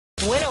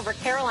win over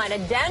Carolina.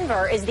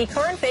 Denver is the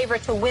current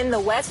favorite to win the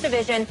West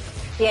Division.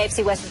 The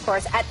AFC West, of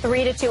course, at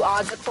 3-2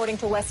 odds, according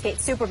to Westgate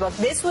Superbook.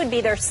 This would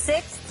be their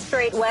 6th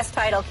straight West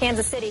title.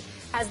 Kansas City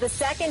has the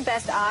second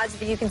best odds,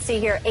 but you can see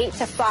here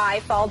 8-5,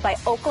 followed by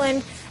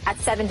Oakland at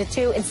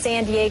 7-2, and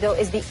San Diego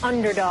is the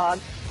underdog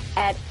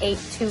at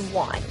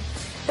 8-1.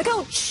 The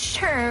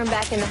coach,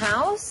 back in the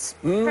house.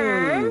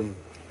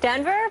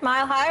 Denver,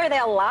 mile high, are they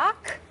a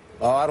lock?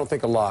 I don't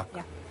think a lock.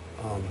 Yeah.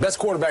 Best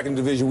quarterback in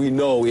the division we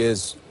know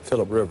is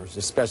Phillip Rivers,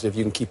 especially if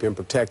you can keep him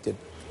protected.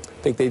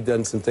 I think they've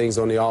done some things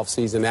on the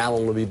offseason.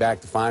 Allen will be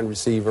back to find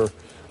receiver.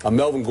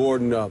 Melvin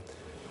Gordon,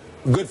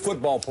 good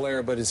football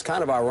player, but it's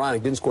kind of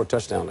ironic. Didn't score a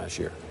touchdown last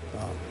year.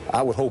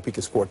 I would hope he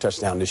could score a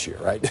touchdown this year,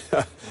 right?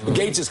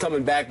 Gates is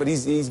coming back, but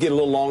he's getting a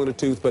little long in the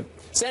tooth. But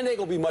San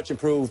Diego will be much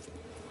improved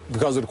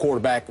because of the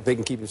quarterback if they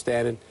can keep him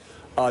standing.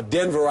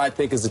 Denver, I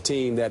think, is a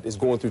team that is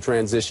going through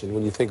transition.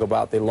 When you think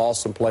about they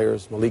lost some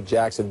players, Malik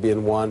Jackson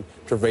being one,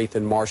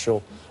 Trevathan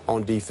Marshall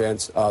on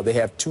defense. They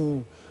have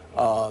two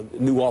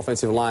new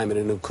offensive linemen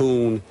in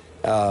Okun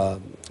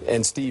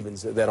and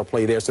Stevens that'll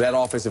play there. So that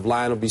offensive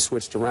line will be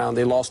switched around.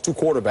 They lost 2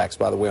 quarterbacks,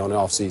 by the way, on the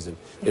offseason.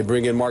 They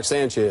bring in Mark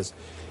Sanchez.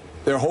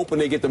 They're hoping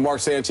they get the Mark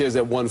Sanchez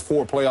that won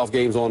 4 playoff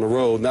games on the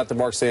road, not the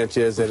Mark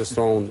Sanchez that has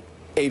thrown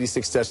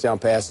 86 touchdown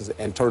passes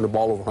and turned the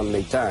ball over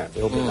 108 times.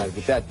 They hope they're not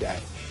get that guy.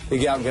 They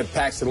get out and get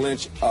Paxton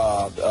Lynch.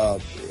 I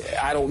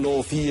don't know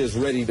if he is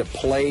ready to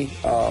play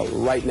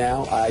right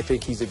now. I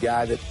think he's a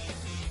guy that,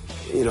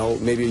 you know,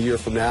 maybe a year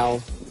from now,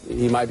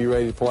 he might be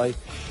ready to play.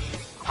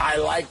 I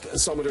like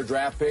some of their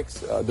draft picks.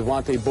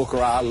 Devontae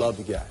Booker, I love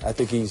the guy. I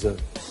think he's an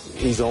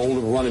older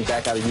running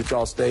back out of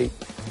Utah State.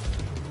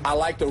 I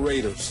like the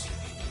Raiders.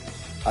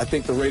 I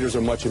think the Raiders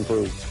are much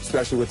improved,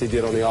 especially what they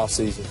did on the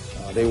offseason.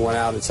 They went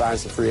out and signed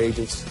some free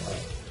agents.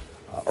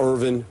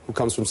 Irvin, who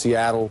comes from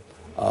Seattle,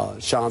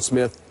 Sean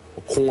Smith,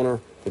 a corner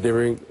that they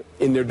were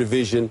in their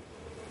division.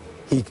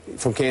 He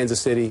from Kansas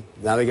City.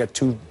 Now they got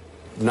 2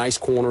 nice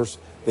corners.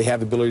 They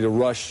have the ability to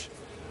rush.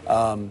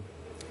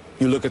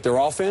 You look at their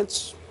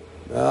offense,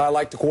 I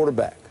like the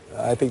quarterback.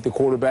 I think the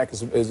quarterback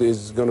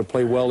is going to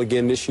play well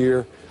again this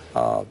year.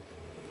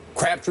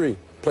 Crabtree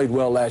played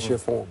well last year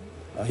for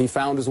him. He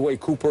found his way.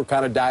 Cooper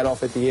kind of died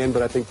off at the end,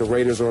 but I think the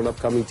Raiders are an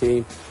upcoming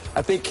team.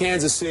 I think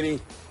Kansas City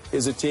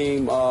is a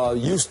team.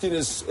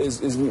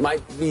 Houston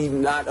might be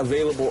not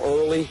available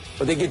early,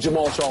 but they get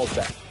Jamal Charles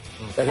back.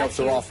 That helps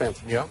their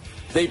offense. Yeah.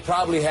 They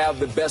probably have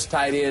the best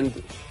tight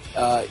end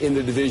in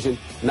the division,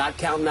 not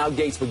counting out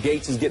Gates, but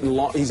Gates is getting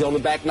long. He's on the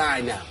back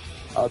 9 now.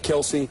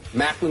 Kelsey,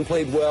 Macklin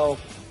played well.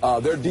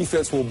 Their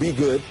defense will be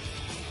good.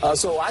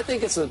 So I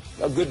think it's a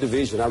good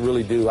division. I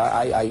really do.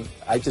 I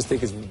just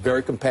think it's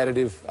very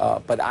competitive.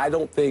 But I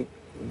don't think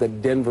the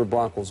Denver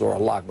Broncos are a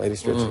lock by any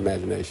stretch of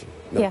imagination.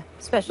 No, yeah,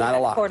 especially not a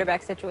lock.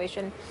 Quarterback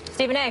situation.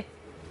 Stephen A.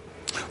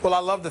 Well, I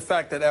love the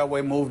fact that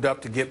Elway moved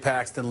up to get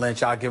Paxton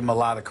Lynch. I'll give him a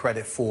lot of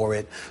credit for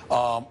it.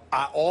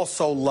 I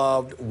also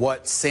loved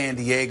what San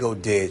Diego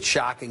did,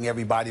 shocking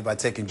everybody by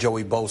taking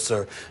Joey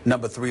Bosa,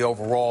 number 3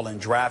 overall, and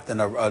drafting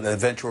an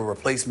eventual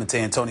replacement to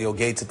Antonio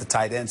Gates at the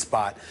tight end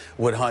spot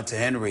with Hunter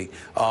Henry.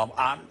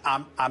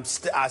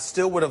 I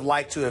still would have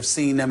liked to have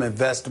seen them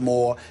invest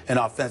more in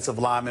offensive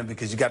linemen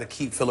because you got to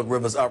keep Phillip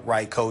Rivers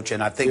upright, Coach,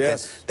 and I think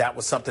that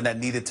was something that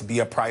needed to be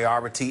a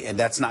priority, and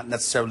that's not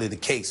necessarily the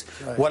case.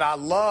 Right. What I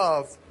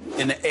love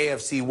in the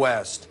AFC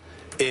West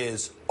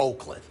is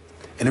Oakland.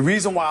 And the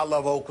reason why I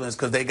love Oakland is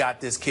because they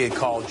got this kid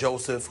called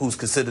Joseph, who's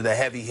considered a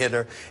heavy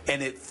hitter,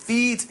 and it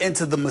feeds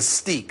into the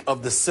mystique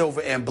of the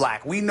silver and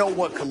black. We know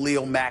what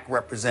Khalil Mack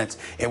represents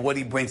and what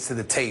he brings to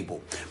the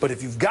table. But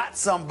if you've got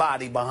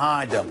somebody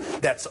behind him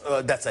that's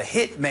a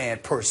hit man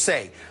per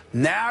se,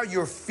 now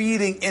you're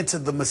feeding into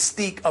the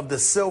mystique of the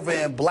silver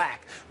and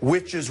black,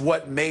 which is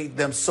what made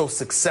them so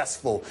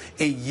successful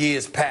in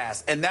years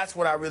past. And that's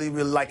what I really,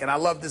 really like. And I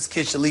love this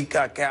kid,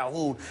 Shalik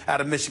Calhoun,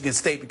 out of Michigan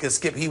State, because,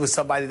 Skip, he was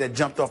somebody that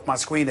jumped off my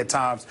screen at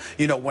times,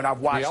 you know, when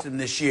I've watched him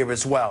this year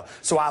as well.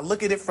 So I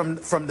look at it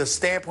from the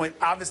standpoint,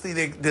 obviously,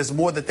 there's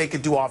more that they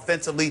could do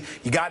offensively.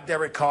 You got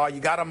Derek Carr, you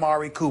got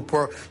Amari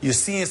Cooper, you're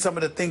seeing some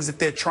of the things that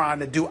they're trying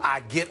to do. I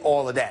get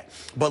all of that.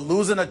 But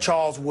losing a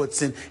Charles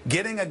Woodson,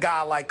 getting a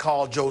guy like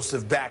Carl Joseph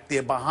back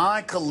there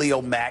behind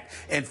Khalil Mack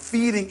and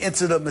feeding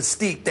into the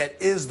mystique that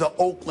is the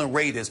Oakland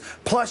Raiders.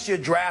 Plus, you're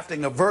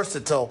drafting a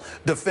versatile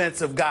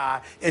defensive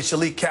guy in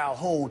Shalik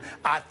Calhoun.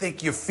 I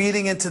think you're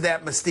feeding into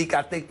that mystique.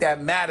 I think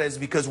that matters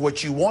because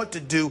what you want to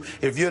do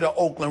if you're the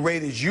Oakland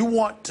Raiders, you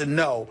want to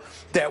know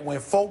that when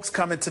folks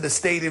come into the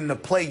stadium to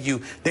play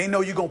you, they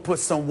know you're going to put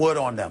some wood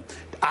on them.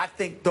 I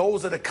think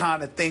those are the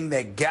kind of thing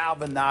that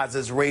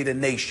galvanizes Raider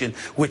Nation,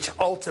 which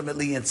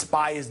ultimately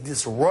inspires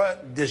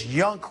this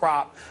young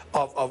crop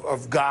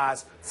of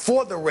guys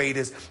for the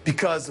Raiders,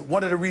 because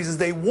one of the reasons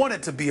they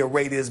wanted to be a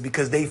Raider is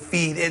because they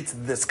feed into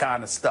this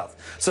kind of stuff.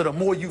 So the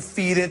more you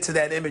feed into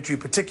that imagery,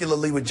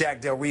 particularly with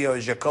Jack Del Rio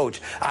as your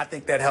coach, I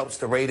think that helps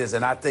the Raiders.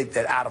 And I think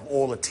that out of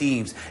all the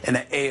teams in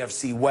the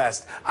AFC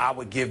West, I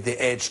would give the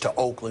edge to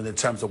Oakland in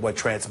terms of what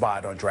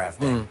transpired on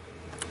draft day.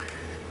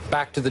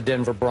 back to the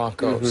Denver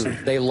Broncos.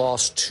 They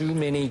lost too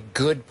many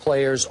good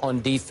players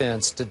on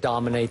defense to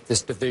dominate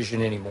this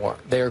division anymore.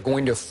 They are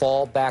going to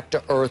fall back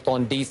to earth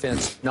on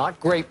defense. Not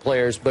great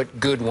players, but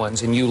good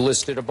ones, and you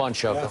listed a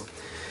bunch of them.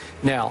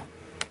 Now,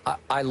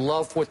 I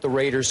love what the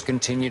Raiders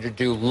continue to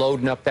do,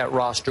 loading up that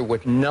roster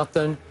with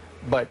nothing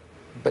but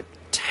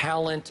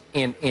talent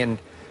and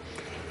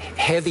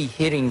heavy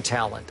hitting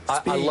talent.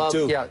 I love,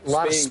 a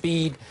lot of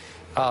speed.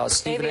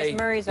 Stephen A.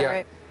 Murray's all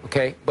right.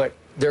 Okay, but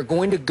they're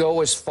going to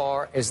go as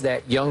far as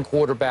that young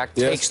quarterback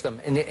takes them.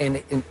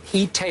 And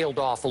he tailed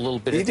off a little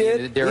bit at the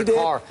end of Derek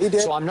Carr.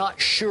 So I'm not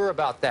sure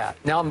about that.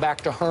 Now I'm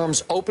back to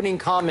Herm's opening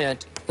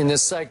comment in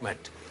this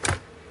segment.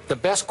 The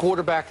best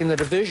quarterback in the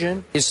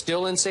division is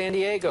still in San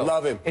Diego.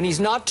 Love him. And he's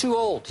not too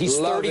old. He's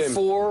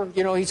 34.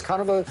 You know, he's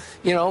kind of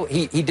a,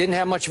 he didn't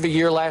have much of a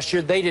year last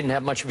year. They didn't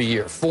have much of a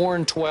year.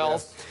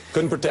 4-12.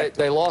 Couldn't protect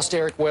They lost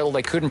Eric Weddle.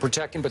 They couldn't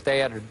protect him, but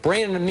they added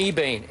Brandon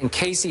Meebane and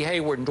Casey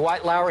Hayward and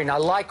Dwight Lowry, and I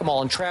like them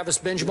all. And Travis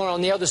Benjamin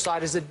on the other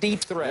side is a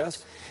deep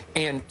threat.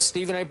 And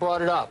Stephen A.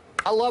 brought it up.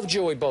 I love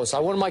Joey Bosa. I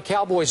wanted my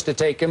Cowboys to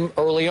take him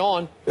early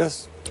on.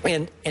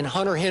 And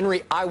Hunter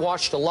Henry, I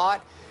watched a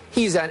lot.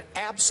 He's an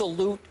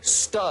absolute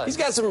stud. He's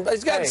got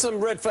some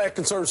red flag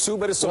concerns too,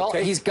 but it's okay.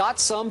 Well, he's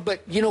got some,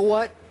 but you know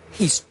what?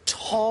 He's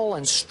tall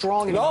and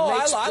strong, and he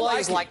makes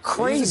plays like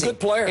crazy. He's a good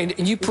player.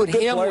 And you put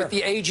him with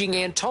the aging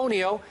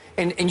Antonio,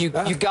 and you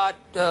got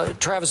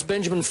Travis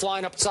Benjamin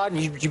flying upside,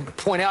 and you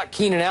point out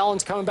Keenan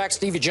Allen's coming back,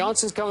 Stevie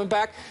Johnson's coming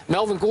back,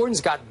 Melvin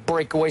Gordon's got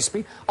breakaway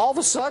speed. All of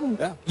a sudden,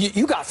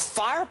 you got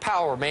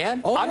firepower,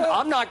 man.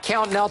 I'm not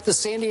counting out the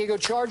San Diego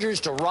Chargers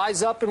to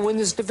rise up and win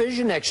this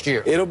division next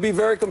year. It'll be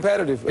very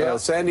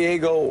competitive. San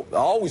Diego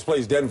always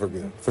plays Denver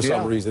good for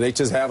some reason. They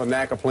just have a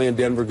knack of playing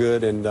Denver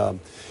good, and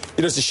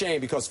it's a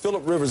shame because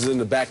Phillip Rivers is in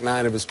the back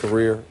nine of his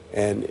career,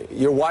 and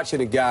you're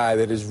watching a guy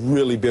that has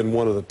really been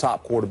one of the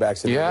top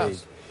quarterbacks in the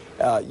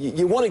league.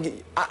 You want to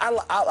get,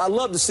 I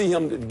love to see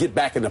him get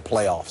back in the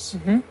playoffs.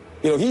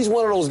 You know, he's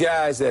one of those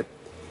guys that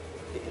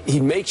he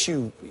makes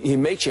you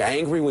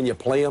angry when you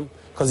play him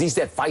because he's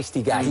that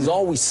feisty guy. He's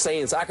always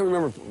saying, so I can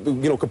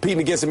remember, competing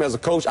against him as a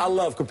coach. I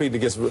love competing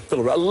against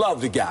Phillip. I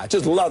love the guy. I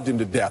just loved him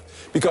to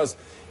death because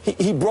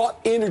he brought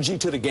energy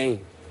to the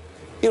game.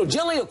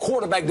 Generally a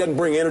quarterback doesn't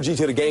bring energy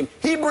to the game.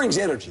 He brings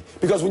energy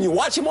because when you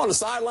watch him on the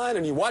sideline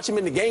and you watch him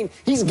in the game,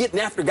 he's getting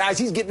after guys.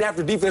 He's getting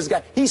after defensive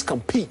guys. He's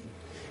competing.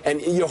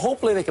 And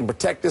hopefully they can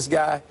protect this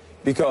guy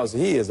because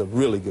he is a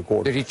really good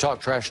quarterback. Did he talk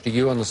trash to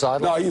you on the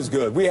sideline? No, he was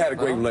good. We had a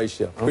great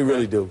relationship. Okay. We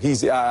really do.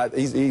 He's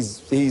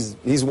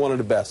one of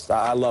the best.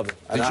 I love him.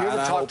 Did you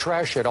ever talk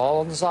trash at all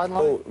on the sideline?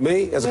 Oh,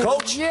 me? As a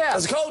coach? Yes.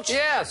 As a coach?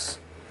 Yes.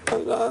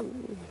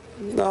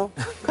 No.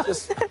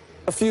 Just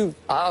a few.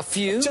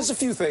 Just a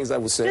few things I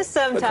would say. Just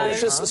sometimes.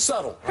 Just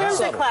subtle.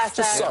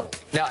 Just subtle.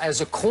 Now,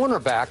 as a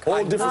cornerback,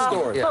 whole different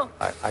story. Yeah,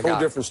 whole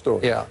different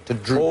story. Yeah, to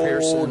Drew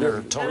Pearson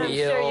or Tony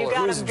Hill.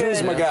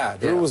 Drew's my guy.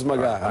 Drew was my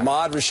guy.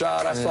 Ahmad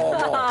Rashad, I saw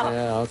them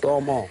all. Saw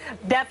them all.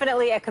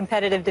 Definitely a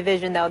competitive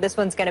division, though. This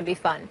one's going to be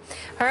fun.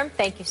 Herm,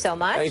 thank you so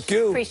much. Thank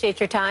you. Appreciate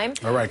your time.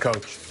 All right,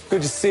 Coach.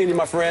 Good to see you,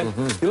 my friend.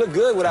 You look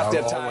good without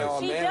that tie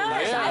on, He man.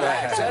 does.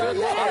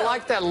 I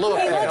like that look.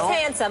 He looks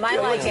handsome. I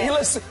like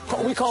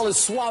it. We call it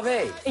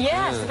suave.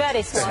 Yes,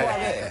 very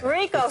suave.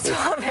 Rico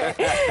suave.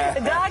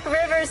 Doc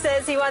Rivers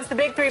says he wants the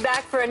Big Three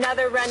back for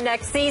another run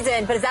next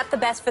season, but is that the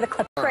best for the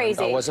Clippers?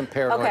 Crazy. I wasn't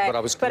paranoid, but I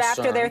was concerned. But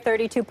after their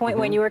 32-point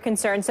win, you were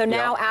concerned. So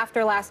now,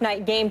 after last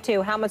night, Game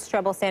 2, how much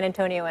trouble San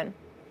Antonio in?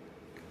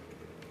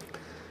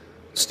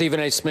 Stephen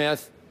A.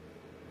 Smith,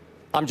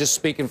 I'm just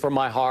speaking from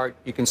my heart.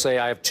 You can say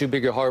I have too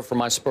big a heart for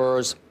my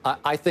Spurs.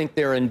 I think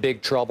they're in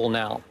big trouble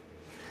now.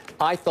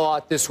 I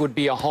thought this would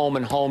be a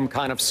home-and-home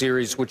kind of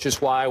series, which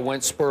is why I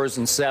went Spurs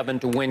in 7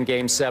 to win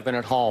Game 7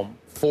 at home.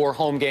 4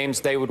 home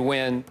games they would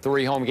win,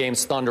 3 home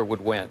games Thunder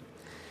would win.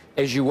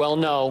 As you well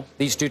know,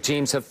 these two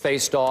teams have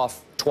faced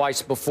off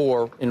twice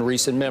before in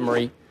recent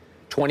memory,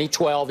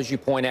 2012, as you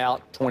point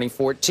out,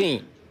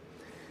 2014.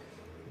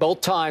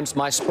 Both times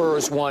my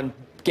Spurs won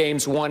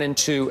games 1 and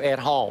 2 at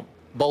home,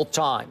 both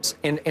times,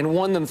 and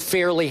won them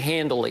fairly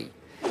handily,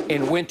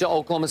 and went to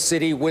Oklahoma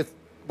City with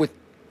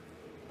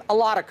a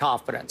lot of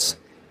confidence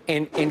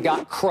and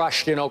got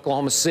crushed in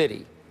Oklahoma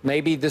City.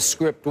 Maybe the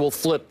script will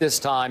flip this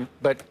time,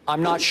 but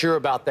I'm not sure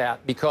about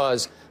that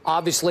because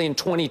obviously in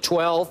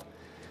 2012,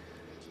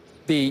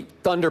 the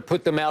Thunder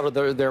put them out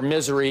of their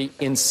misery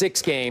in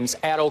 6 games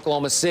at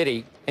Oklahoma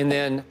City. And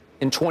then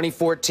in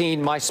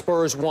 2014, my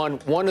Spurs won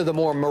one of the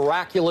more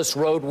miraculous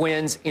road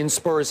wins in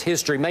Spurs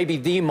history, maybe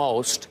the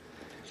most,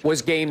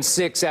 was Game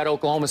 6 at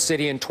Oklahoma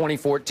City in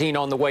 2014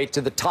 on the way to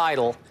the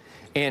title.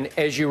 And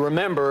as you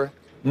remember,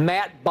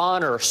 Matt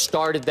Bonner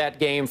started that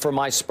game for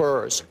my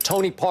Spurs.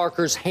 Tony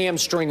Parker's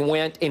hamstring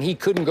went, and he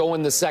couldn't go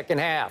in the second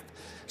half.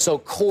 So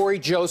Corey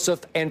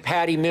Joseph and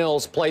Patty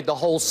Mills played the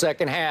whole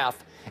second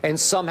half, and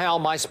somehow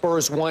my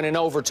Spurs won in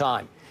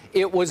overtime.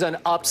 It was an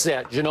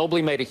upset.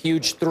 Ginobili made a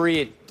huge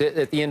 3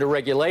 at the end of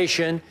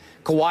regulation.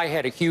 Kawhi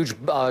had a huge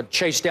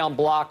chase-down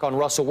block on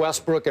Russell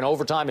Westbrook in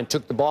overtime and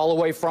took the ball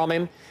away from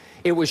him.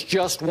 It was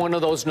just one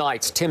of those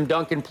nights. Tim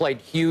Duncan played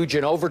huge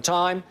in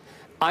overtime.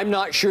 I'm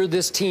not sure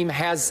this team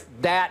has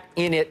that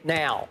in it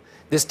now.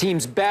 This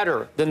team's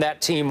better than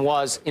that team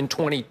was in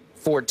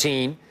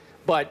 2014,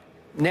 but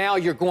now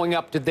you're going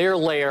up to their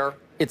lair.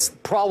 It's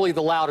probably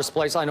the loudest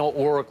place. I know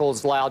Oracle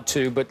is loud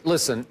too, but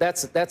listen,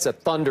 that's a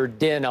Thunder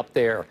Den up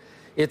there.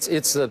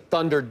 It's a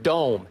Thunder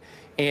Dome.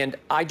 And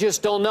I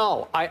just don't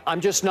know.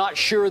 I'm just not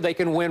sure they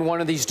can win one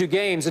of these two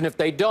games. And if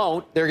they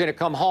don't, they're going to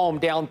come home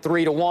down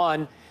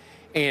 3-1.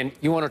 And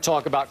you want to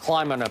talk about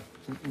climbing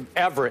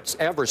Everest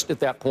at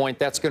that point,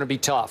 that's going to be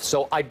tough.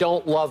 So I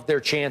don't love their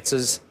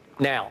chances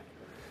now.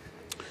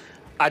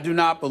 I do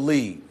not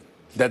believe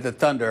that the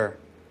Thunder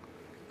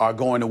are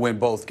going to win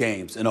both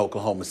games in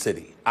Oklahoma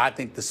City. I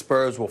think the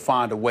Spurs will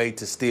find a way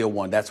to steal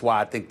one. That's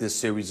why I think this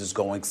series is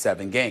going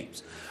 7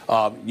 games.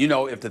 You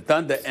know, if the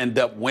Thunder end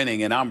up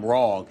winning and I'm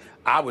wrong,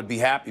 I would be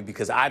happy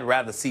because I'd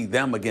rather see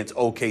them against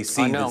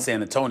OKC than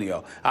San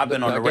Antonio. I've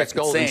been on the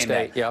record saying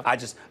that. Yeah. I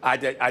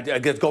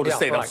guess Golden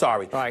State. Right, I'm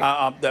sorry.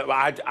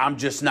 Right. I'm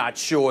just not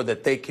sure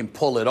that they can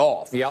pull it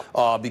off. Yep.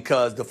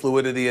 Because the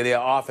fluidity of their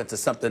offense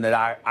is something that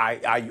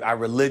I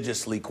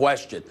religiously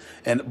question.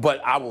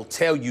 But I will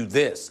tell you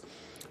this: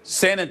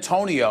 San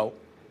Antonio,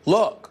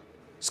 look,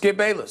 Skip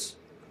Bayless.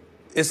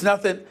 It's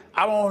nothing.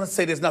 I don't want to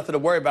say there's nothing to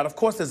worry about. Of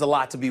course, there's a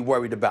lot to be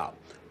worried about.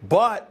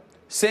 But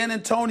San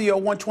Antonio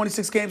won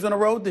 26 games on the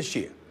road this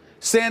year.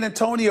 San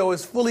Antonio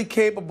is fully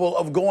capable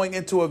of going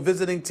into a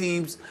visiting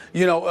team's,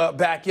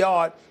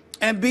 backyard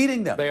and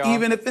beating them,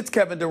 even if it's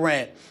Kevin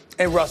Durant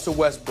and Russell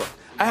Westbrook.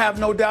 I have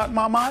no doubt in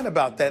my mind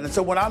about that. And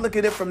so when I look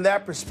at it from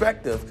that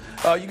perspective,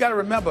 you got to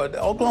remember,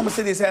 Oklahoma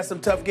City has had some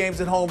tough games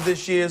at home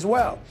this year as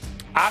well.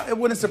 It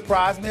wouldn't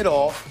surprise me at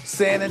all if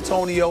San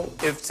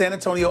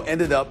Antonio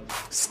ended up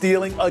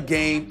stealing a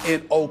game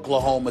in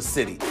Oklahoma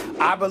City.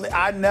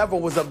 I never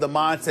was of the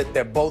mindset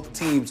that both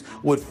teams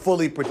would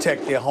fully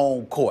protect their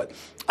home court.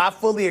 I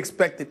fully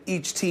expected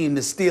each team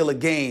to steal a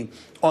game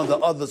on the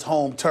other's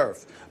home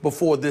turf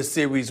before this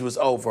series was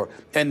over.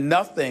 And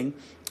nothing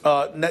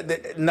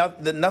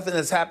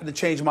has happened to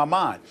change my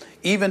mind.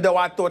 Even though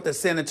I thought that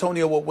San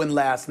Antonio would win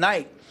last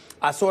night,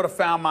 I sort of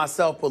found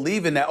myself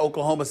believing that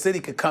Oklahoma City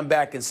could come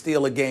back and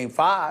steal a Game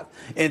 5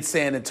 in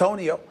San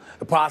Antonio,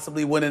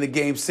 possibly winning a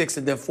Game 6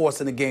 and then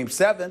forcing a Game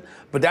 7.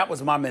 But that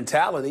was my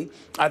mentality.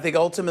 I think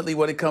ultimately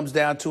what it comes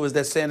down to is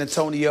that San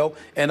Antonio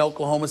and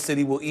Oklahoma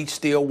City will each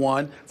steal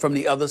one from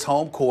the other's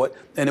home court,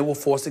 and it will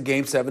force a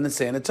Game 7 in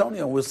San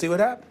Antonio. We'll see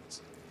what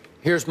happens.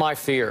 Here's my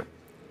fear.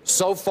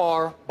 So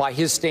far, by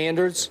his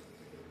standards,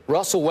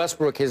 Russell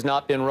Westbrook has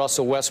not been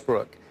Russell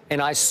Westbrook.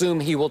 And I assume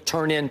he will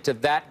turn into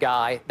that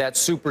guy, that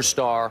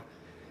superstar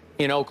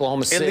in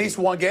Oklahoma City. At least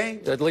one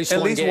game. At least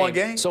one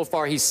game. So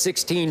far, he's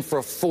 16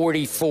 for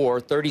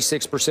 44,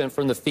 36%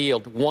 from the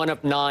field, 1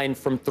 of 9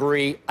 from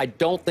 3. I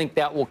don't think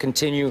that will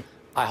continue.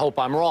 I hope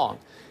I'm wrong.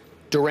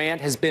 Durant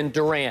has been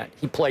Durant.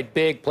 He played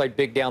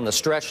big down the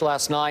stretch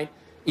last night.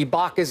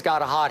 Ibaka's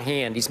got a hot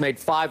hand. He's made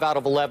 5 out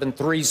of 11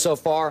 threes so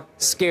far.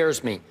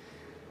 Scares me.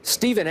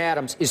 Steven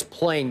Adams is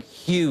playing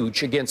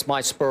huge against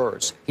my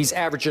Spurs. He's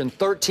averaging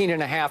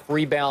 13.5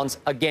 rebounds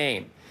a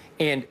game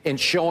and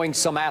showing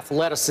some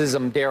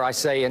athleticism, dare I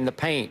say, in the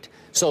paint.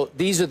 So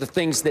these are the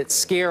things that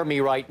scare me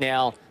right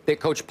now, that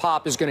Coach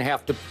Pop is going to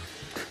have to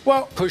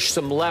push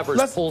some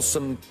levers, pull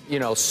some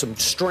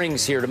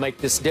strings here to make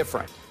this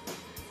different.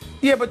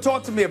 Yeah, but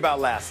talk to me about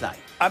last night.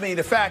 I mean,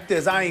 the fact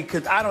is, I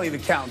don't even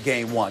count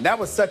Game 1. That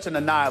was such an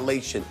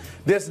annihilation.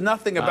 There's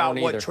nothing about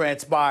what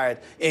transpired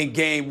in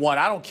Game 1.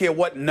 I don't care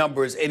what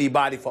numbers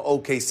anybody for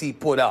OKC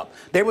put up.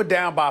 They were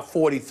down by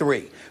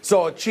 43.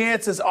 So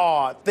chances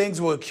are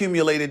things were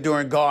accumulated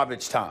during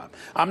garbage time.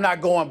 I'm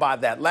not going by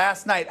that.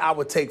 Last night, I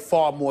would take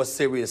far more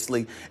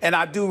seriously. And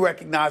I do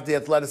recognize the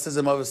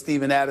athleticism of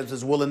Steven Adams,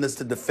 his willingness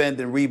to defend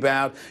and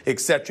rebound,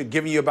 etc.,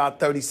 giving you about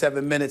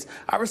 37 minutes.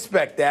 I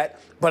respect that.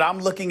 But I'm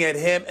looking at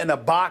him and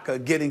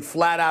Ibaka getting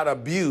flat-out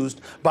abused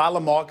by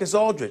LaMarcus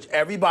Aldridge.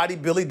 Everybody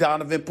Billy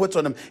Donovan puts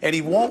on him. And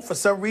he won't, for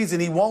some reason,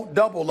 he won't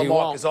double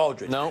LaMarcus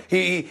Aldridge. No.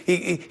 He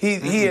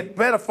had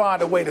better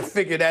find a way to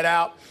figure that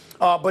out.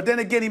 But then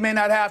again, he may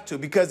not have to,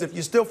 because if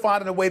you're still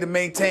finding a way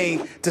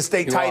to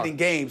stay tight in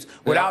games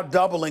without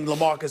doubling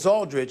LaMarcus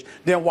Aldridge,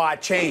 then why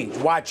change?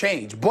 Why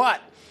change?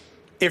 But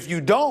if you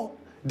don't,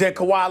 then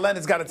Kawhi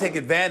Leonard's got to take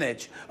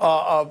advantage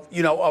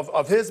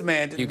of his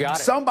man.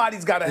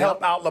 Somebody's got to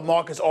help out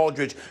LaMarcus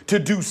Aldridge to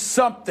do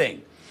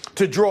something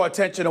to draw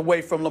attention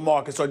away from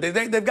LaMarcus. Or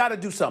they've got to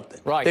do something.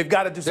 Right. They've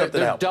got to do something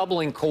to help. They're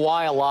doubling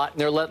Kawhi a lot, and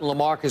they're letting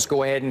LaMarcus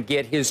go ahead and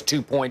get his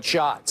 2-point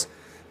shots.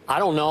 I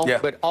don't know,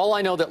 but all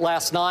I know that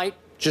last night,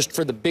 just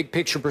for the big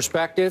picture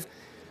perspective,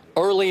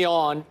 early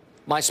on,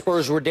 my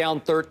Spurs were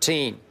down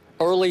 13.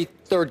 Early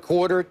third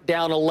quarter,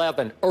 down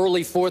 11.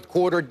 Early fourth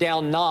quarter,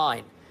 down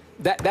 9.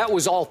 That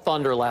was all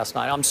Thunder last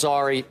night. I'm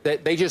sorry.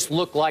 They just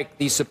looked like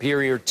the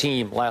superior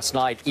team last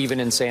night, even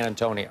in San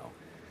Antonio.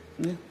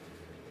 Yeah.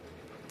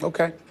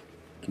 Okay.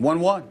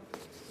 1-1.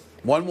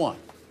 1-1.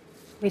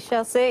 We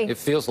shall see. It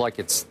feels like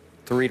it's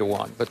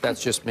 3-1, but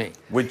that's just me.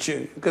 With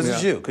you, because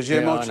it's you, because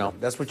you're emotional.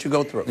 That's what you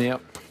go through.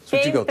 Yep.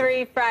 Game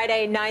 3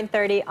 Friday,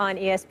 9:30 on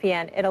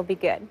ESPN. It'll be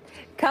good.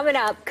 Coming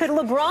up, could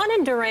LeBron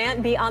and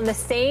Durant be on the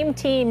same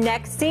team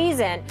next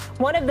season?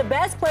 One of the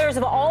best players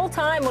of all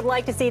time would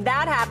like to see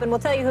that happen. We'll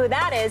tell you who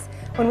that is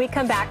when we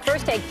come back.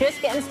 First Take,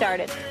 just getting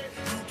started.